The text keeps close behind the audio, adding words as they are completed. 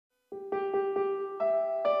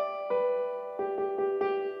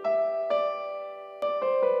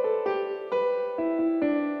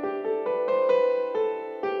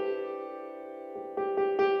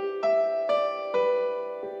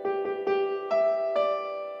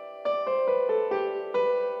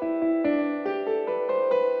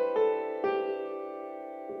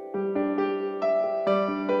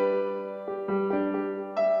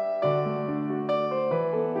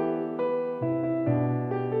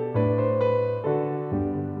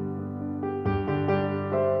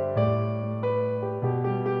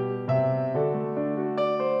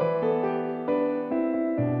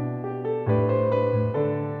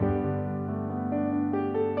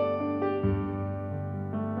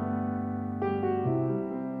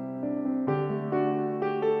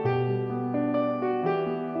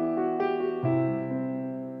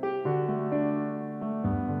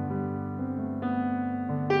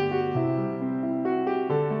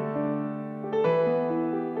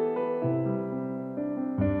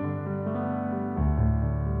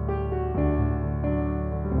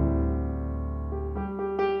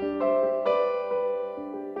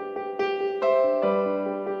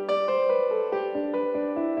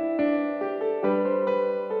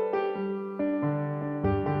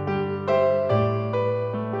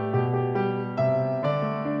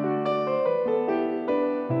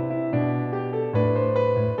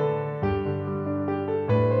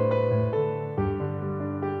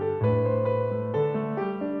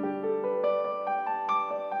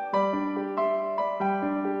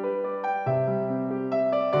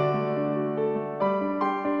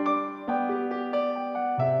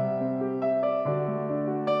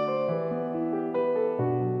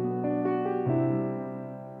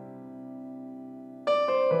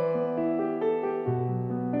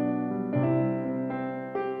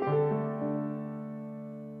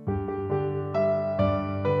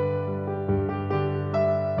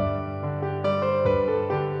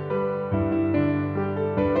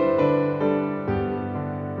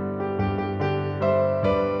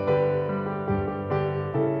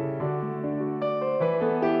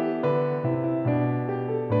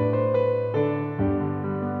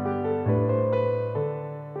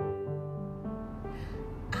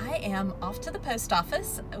off to the post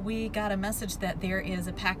office. We got a message that there is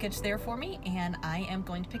a package there for me and I am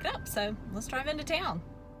going to pick it up. So let's drive into town.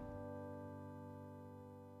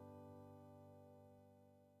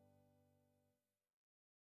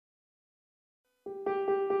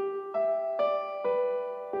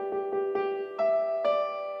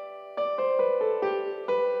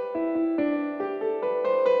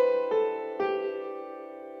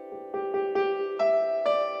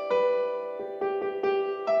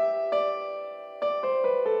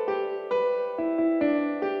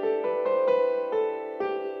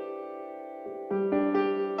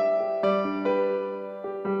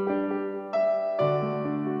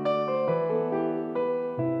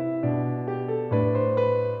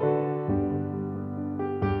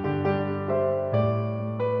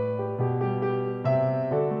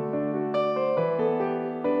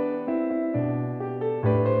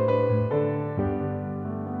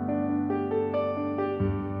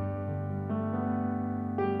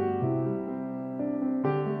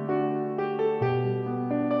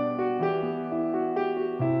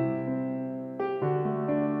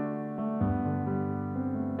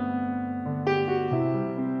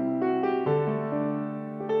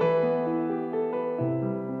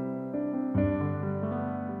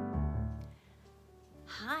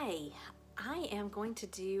 Going to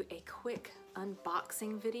do a quick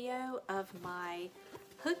unboxing video of my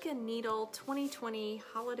Hook and Needle 2020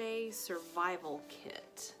 Holiday Survival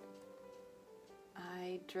Kit.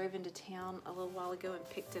 I drove into town a little while ago and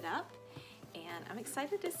picked it up, and I'm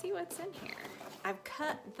excited to see what's in here. I've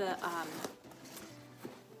cut the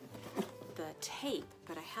tape,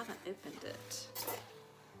 but I haven't opened it.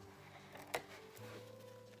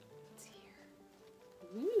 What's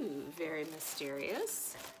here? Ooh, very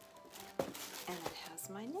mysterious. And it has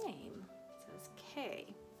my name. It says K.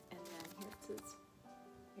 And then here it says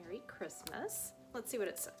Merry Christmas. Let's see what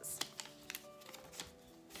it says.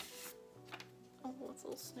 Oh, it's a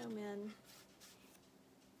little snowman.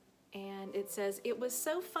 And it says, "It was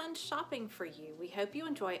so fun shopping for you. We hope you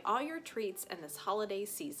enjoy all your treats in this holiday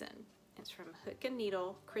season." It's from Hook and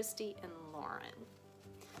Needle, Christy and Lauren.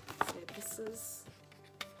 So this is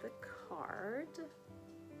the card.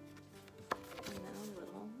 And then a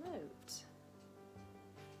little note.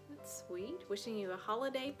 Sweet. Wishing you a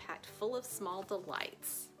holiday packed full of small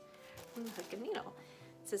delights. From Hook and Needle.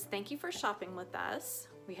 It says, "Thank you for shopping with us.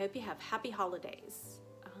 We hope you have happy holidays."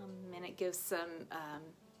 And it gives some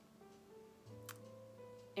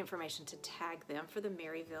information to tag them for the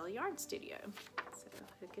Maryville Yarn Studio. So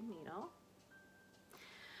Hook and Needle.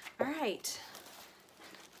 All right.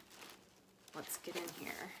 Let's get in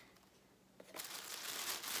here.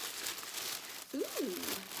 Ooh,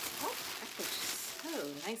 all packaged so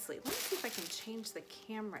nicely. Let me see if I can change the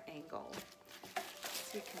camera angle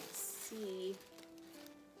so you can see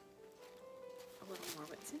a little more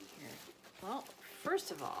what's in here. Well,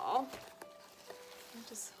 first of all, I'll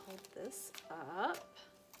just hold this up.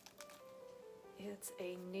 It's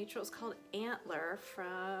a neutral, it's called Antler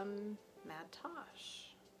from Mad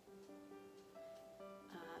Tosh.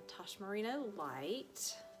 Tosh Merino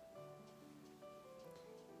Light.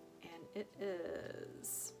 And it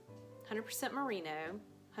is 100% merino,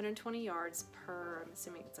 120 yards per, I'm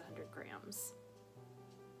assuming it's 100 grams.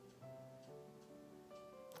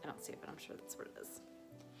 I don't see it, but I'm sure that's what it is.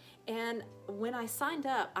 And when I signed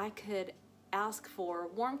up, I could ask for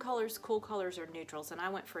warm colors, cool colors, or neutrals, and I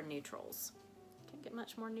went for neutrals. Can't get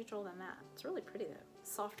much more neutral than that. It's really pretty though,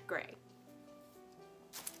 soft gray.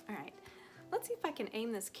 All right, let's see if I can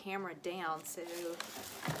aim this camera down. So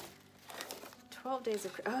 12 days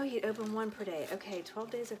of, oh, you open one per day. Okay, 12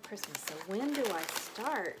 days of Christmas. So when do I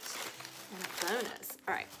start? And bonus.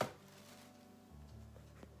 All right.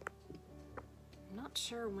 I'm not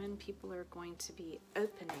sure when people are going to be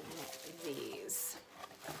opening these.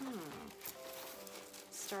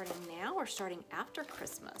 Starting now or starting after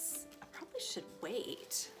Christmas? I probably should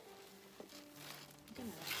wait. I'm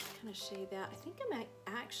gonna kind of shade that. I think I might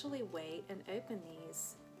actually wait and open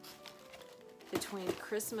these between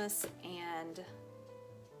Christmas and,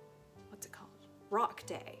 what's it called? Rock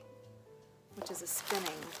Day, which is a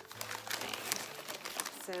spinning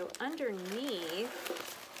thing. So underneath,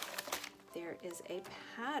 there is a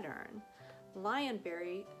pattern,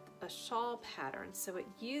 Lionberry, a shawl pattern. So it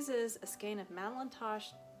uses a skein of Madeline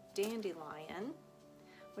Tosh Dandelion,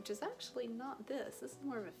 which is actually not this. This is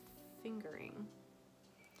more of a fingering.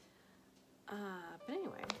 But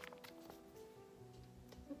anyway,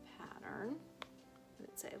 the pattern,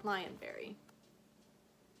 let's say Lionberry.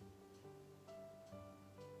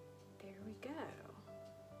 There we go.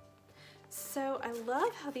 So I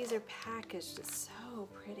love how these are packaged. It's so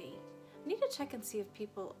pretty. I need to check and see if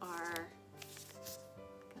people are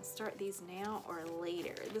start these now or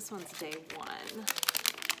later? This one's day one.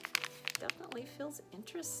 Definitely feels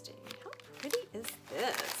interesting. How pretty is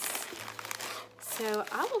this? So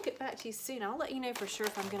I will get back to you soon. I'll let you know for sure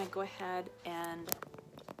if I'm gonna go ahead and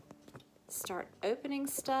start opening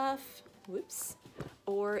stuff, whoops,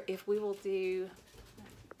 or if we will do,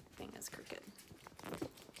 thing is crooked.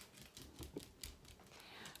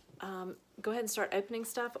 Go ahead and start opening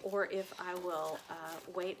stuff, or if I will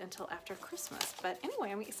wait until after Christmas. But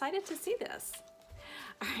anyway, I'm excited to see this.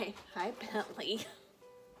 All right, hi Bentley.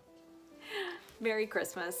 Merry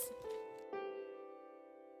Christmas.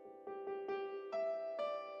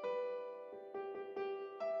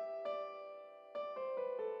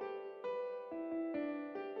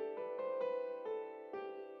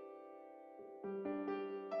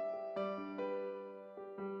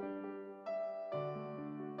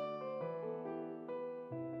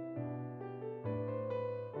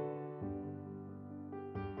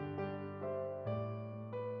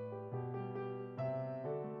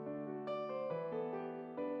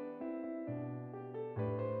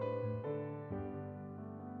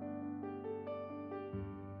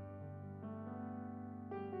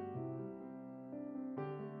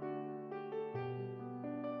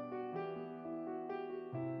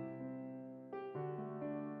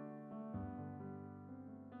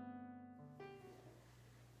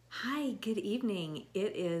 Hi, good evening.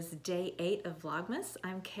 It is day 8 of Vlogmas.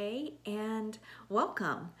 I'm Kay and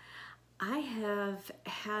welcome. I have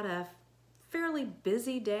had a fairly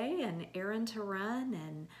busy day, an errand to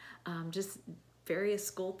run, and just various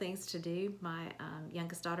school things to do. My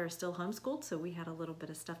youngest daughter is still homeschooled, so we had a little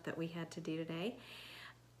bit of stuff that we had to do today.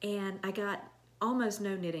 And I got almost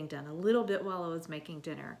no knitting done, a little bit while I was making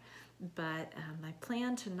dinner. But my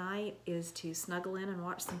plan tonight is to snuggle in and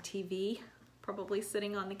watch some TV, probably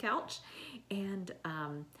sitting on the couch, and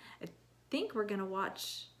I think we're gonna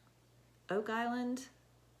watch Oak Island.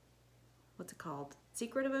 What's it called?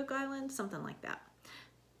 Secret of Oak Island? Something like that.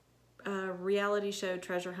 A reality show,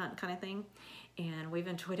 treasure hunt kind of thing, and we've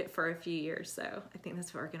enjoyed it for a few years, so I think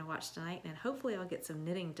that's what we're gonna watch tonight, and hopefully I'll get some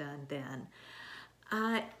knitting done then.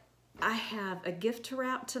 I have a gift to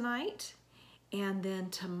wrap tonight, and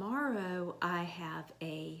then tomorrow I have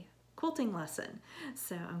a quilting lesson.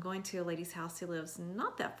 So I'm going to a lady's house who lives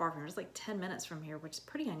not that far from here. It's like 10 minutes from here, which is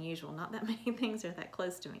pretty unusual. Not that many things are that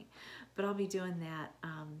close to me, but I'll be doing that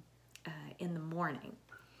in the morning.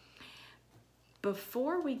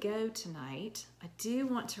 Before we go tonight, I do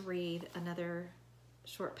want to read another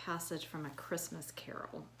short passage from A Christmas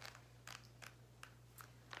Carol.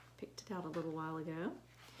 Picked it out a little while ago.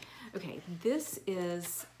 Okay, this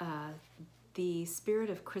is the Spirit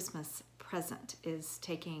of Christmas Present is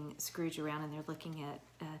taking Scrooge around, and they're looking at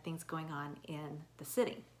things going on in the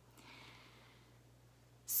city.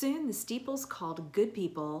 Soon the steeples called good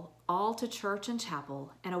people all to church and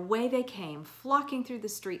chapel, and away they came, flocking through the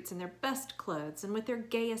streets in their best clothes and with their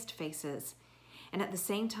gayest faces. And at the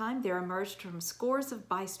same time there emerged from scores of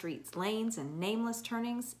by-streets, lanes, and nameless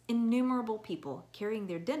turnings innumerable people carrying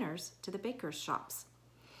their dinners to the bakers' shops.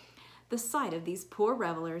 The sight of these poor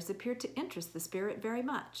revelers appeared to interest the spirit very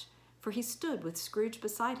much, for he stood with Scrooge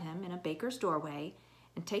beside him in a baker's doorway,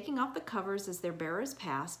 and taking off the covers as their bearers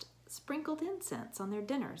passed, sprinkled incense on their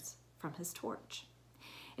dinners from his torch.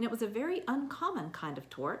 And it was a very uncommon kind of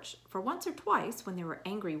torch, for once or twice, when there were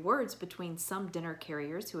angry words between some dinner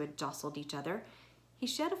carriers who had jostled each other, he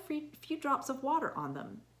shed a few drops of water on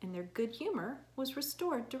them, and their good humor was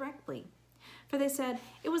restored directly. For they said,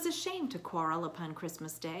 it was a shame to quarrel upon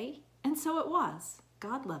Christmas Day, and so it was.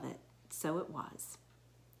 God love it, so it was.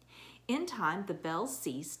 In time the bells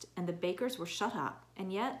ceased, and the bakers were shut up,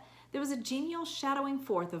 and yet there was a genial shadowing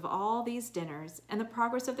forth of all these dinners, and the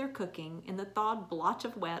progress of their cooking in the thawed blotch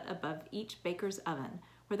of wet above each baker's oven,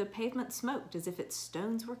 where the pavement smoked as if its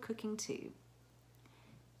stones were cooking too.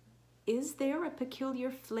 Is there a peculiar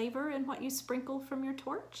flavor in what you sprinkle from your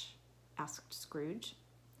torch? Asked Scrooge.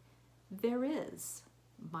 There is,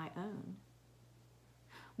 my own.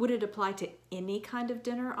 Would it apply to any kind of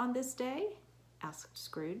dinner on this day? Asked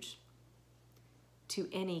Scrooge. To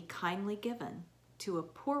any kindly given, to a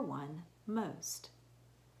poor one most.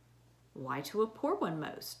 Why to a poor one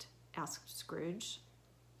most? Asked Scrooge.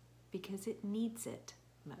 Because it needs it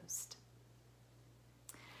most.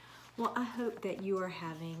 Well, I hope that you are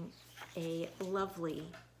having a lovely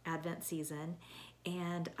Advent season,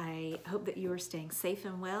 and I hope that you are staying safe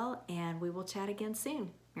and well, and we will chat again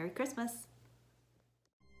soon. Merry Christmas.